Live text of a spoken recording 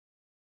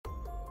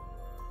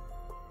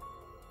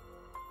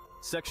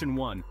Section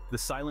 1. The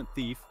Silent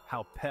Thief,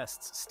 How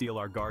Pests Steal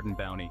Our Garden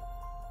Bounty.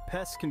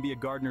 Pests can be a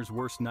gardener's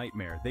worst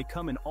nightmare. They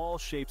come in all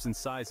shapes and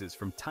sizes,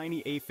 from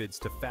tiny aphids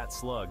to fat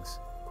slugs.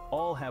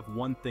 All have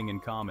one thing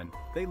in common: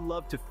 they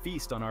love to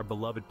feast on our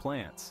beloved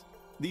plants.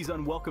 These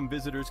unwelcome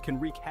visitors can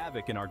wreak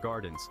havoc in our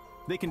gardens.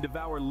 They can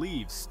devour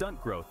leaves, stunt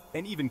growth,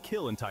 and even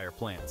kill entire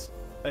plants.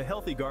 A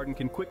healthy garden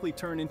can quickly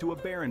turn into a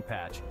barren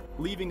patch,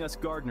 leaving us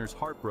gardeners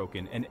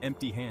heartbroken and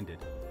empty-handed.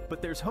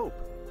 But there's hope.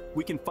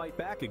 We can fight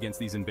back against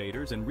these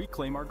invaders and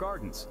reclaim our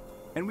gardens.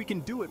 And we can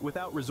do it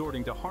without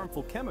resorting to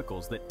harmful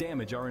chemicals that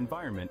damage our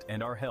environment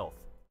and our health.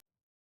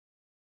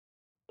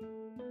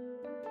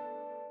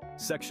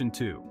 Section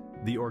 2.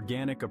 The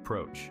Organic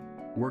Approach.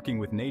 Working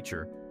with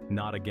nature,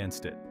 not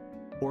against it.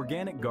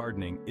 Organic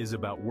gardening is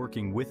about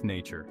working with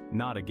nature,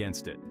 not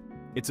against it.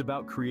 It's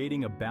about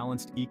creating a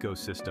balanced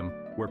ecosystem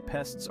where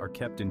pests are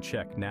kept in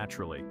check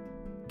naturally.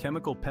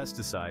 Chemical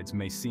pesticides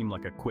may seem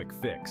like a quick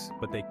fix,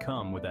 but they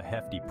come with a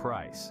hefty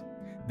price.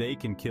 They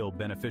can kill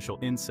beneficial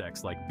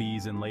insects like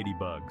bees and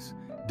ladybugs,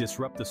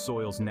 disrupt the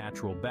soil's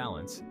natural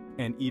balance,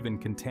 and even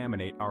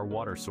contaminate our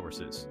water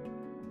sources.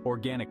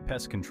 Organic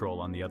pest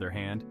control, on the other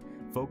hand,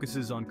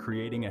 focuses on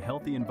creating a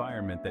healthy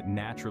environment that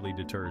naturally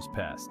deters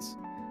pests.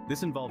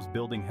 This involves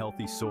building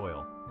healthy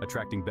soil,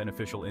 attracting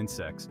beneficial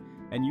insects,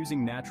 and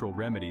using natural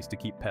remedies to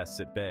keep pests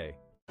at bay.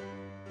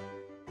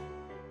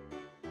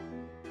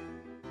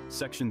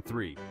 Section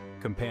 3.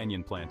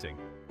 Companion planting.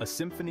 A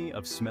symphony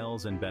of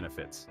smells and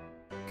benefits.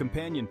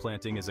 Companion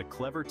planting is a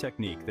clever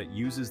technique that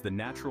uses the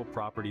natural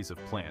properties of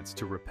plants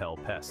to repel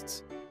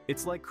pests.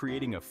 It's like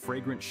creating a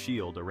fragrant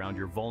shield around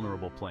your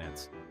vulnerable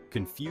plants,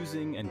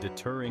 confusing and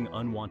deterring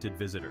unwanted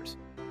visitors.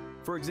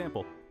 For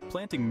example,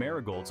 planting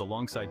marigolds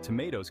alongside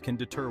tomatoes can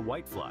deter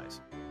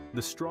whiteflies.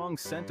 The strong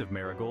scent of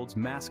marigolds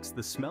masks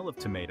the smell of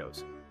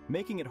tomatoes,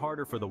 making it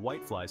harder for the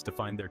whiteflies to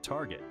find their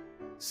target.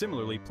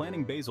 Similarly,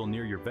 planting basil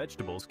near your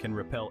vegetables can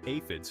repel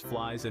aphids,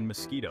 flies, and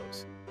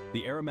mosquitoes.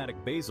 The aromatic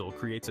basil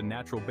creates a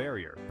natural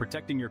barrier,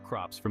 protecting your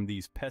crops from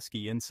these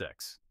pesky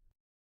insects.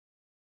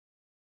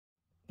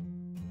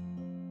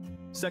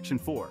 Section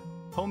 4.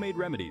 Homemade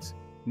remedies.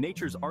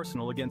 Nature's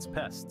arsenal against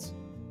pests.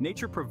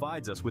 Nature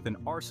provides us with an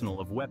arsenal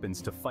of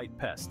weapons to fight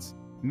pests.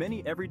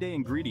 Many everyday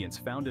ingredients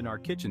found in our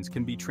kitchens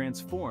can be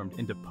transformed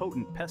into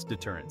potent pest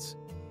deterrents.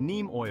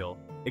 Neem oil,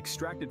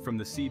 extracted from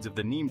the seeds of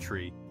the neem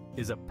tree,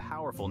 is a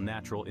powerful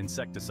natural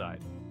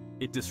insecticide.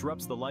 It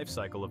disrupts the life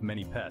cycle of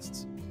many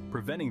pests,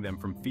 preventing them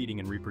from feeding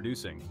and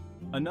reproducing.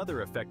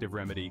 Another effective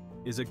remedy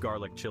is a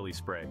garlic chili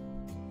spray.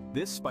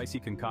 This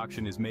spicy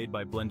concoction is made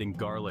by blending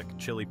garlic,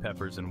 chili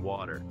peppers, and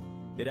water.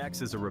 It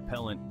acts as a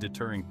repellent,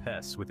 deterring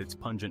pests with its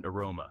pungent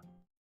aroma.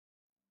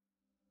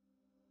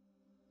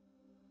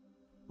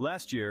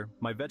 Last year,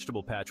 my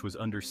vegetable patch was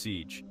under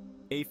siege.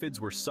 Aphids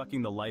were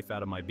sucking the life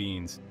out of my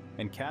beans,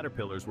 and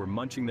caterpillars were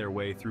munching their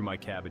way through my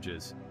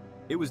cabbages.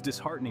 It was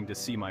disheartening to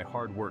see my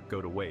hard work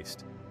go to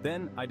waste.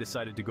 Then I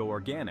decided to go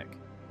organic.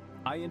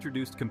 I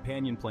introduced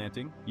companion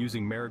planting,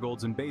 using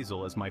marigolds and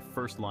basil as my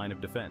first line of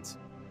defense.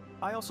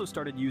 I also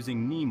started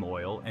using neem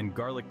oil and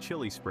garlic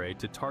chili spray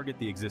to target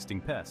the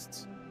existing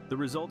pests. The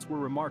results were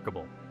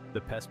remarkable.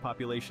 The pest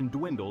population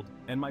dwindled,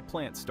 and my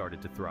plants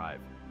started to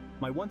thrive.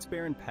 My once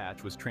barren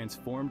patch was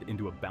transformed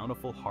into a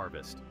bountiful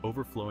harvest,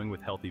 overflowing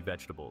with healthy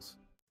vegetables.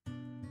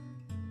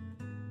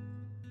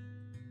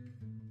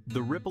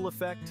 The ripple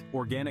effect,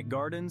 organic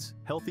gardens,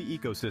 healthy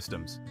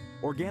ecosystems.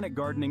 Organic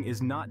gardening is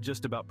not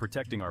just about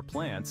protecting our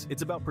plants,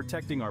 it's about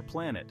protecting our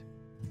planet.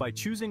 By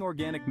choosing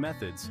organic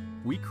methods,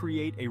 we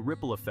create a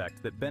ripple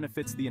effect that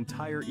benefits the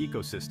entire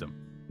ecosystem.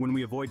 When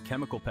we avoid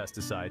chemical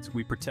pesticides,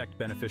 we protect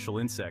beneficial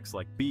insects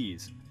like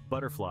bees,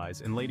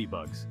 butterflies, and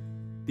ladybugs.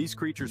 These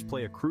creatures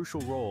play a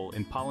crucial role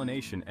in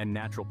pollination and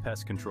natural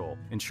pest control,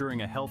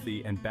 ensuring a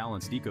healthy and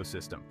balanced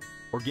ecosystem.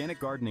 Organic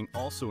gardening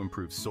also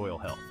improves soil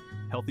health.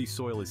 Healthy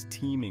soil is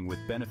teeming with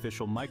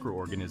beneficial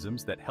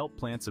microorganisms that help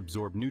plants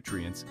absorb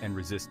nutrients and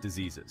resist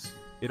diseases.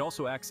 It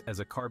also acts as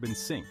a carbon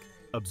sink,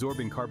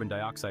 absorbing carbon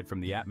dioxide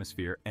from the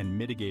atmosphere and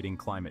mitigating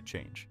climate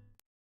change.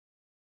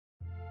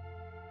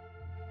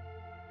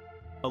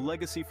 A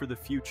legacy for the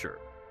future.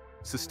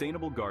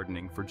 Sustainable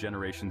gardening for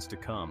generations to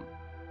come.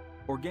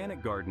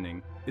 Organic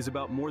gardening is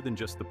about more than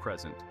just the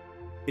present.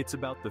 It's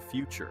about the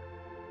future.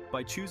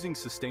 By choosing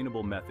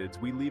sustainable methods,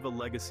 we leave a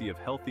legacy of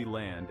healthy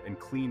land and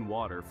clean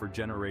water for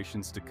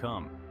generations to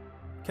come.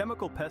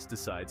 Chemical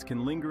pesticides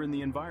can linger in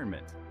the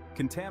environment,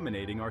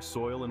 contaminating our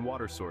soil and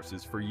water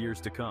sources for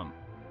years to come.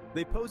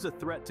 They pose a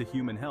threat to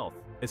human health,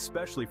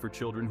 especially for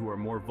children who are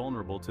more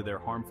vulnerable to their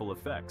harmful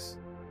effects.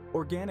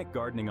 Organic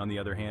gardening, on the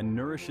other hand,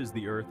 nourishes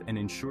the earth and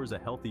ensures a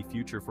healthy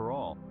future for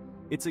all.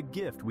 It's a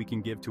gift we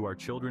can give to our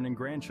children and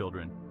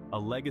grandchildren, a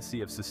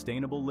legacy of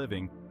sustainable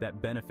living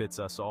that benefits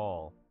us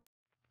all.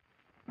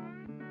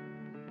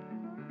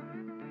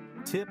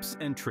 Tips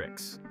and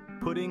tricks.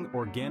 Putting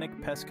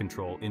organic pest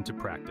control into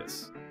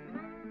practice.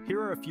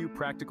 Here are a few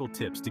practical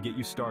tips to get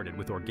you started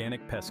with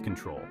organic pest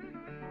control.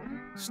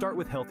 Start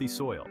with healthy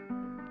soil.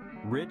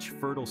 Rich,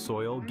 fertile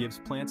soil gives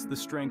plants the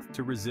strength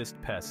to resist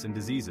pests and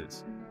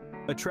diseases.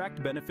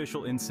 Attract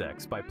beneficial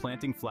insects by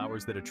planting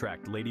flowers that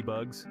attract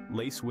ladybugs,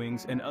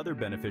 lacewings, and other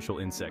beneficial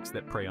insects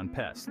that prey on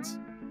pests.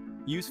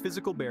 Use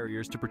physical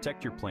barriers to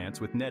protect your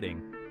plants with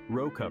netting,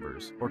 row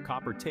covers, or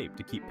copper tape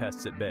to keep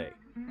pests at bay.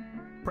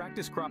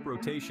 Practice crop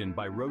rotation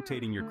by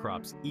rotating your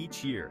crops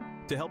each year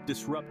to help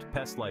disrupt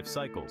pest life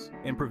cycles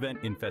and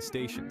prevent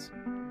infestations.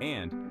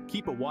 And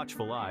keep a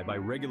watchful eye by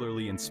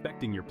regularly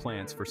inspecting your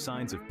plants for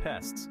signs of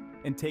pests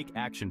and take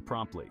action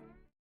promptly.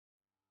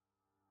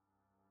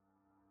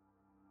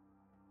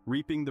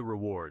 Reaping the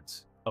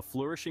rewards, a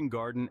flourishing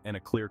garden and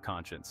a clear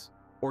conscience.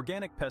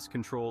 Organic pest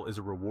control is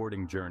a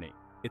rewarding journey.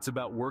 It's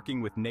about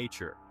working with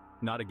nature,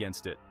 not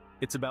against it.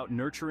 It's about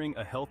nurturing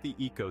a healthy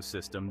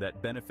ecosystem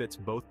that benefits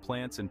both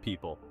plants and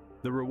people.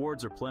 The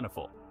rewards are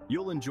plentiful.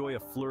 You'll enjoy a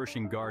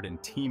flourishing garden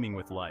teeming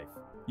with life.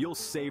 You'll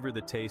savor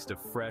the taste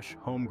of fresh,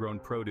 homegrown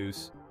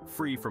produce,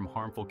 free from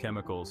harmful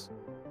chemicals.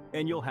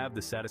 And you'll have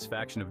the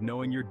satisfaction of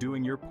knowing you're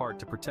doing your part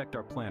to protect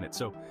our planet.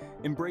 So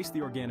embrace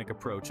the organic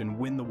approach and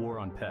win the war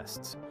on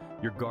pests.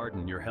 Your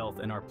garden, your health,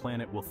 and our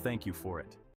planet will thank you for it.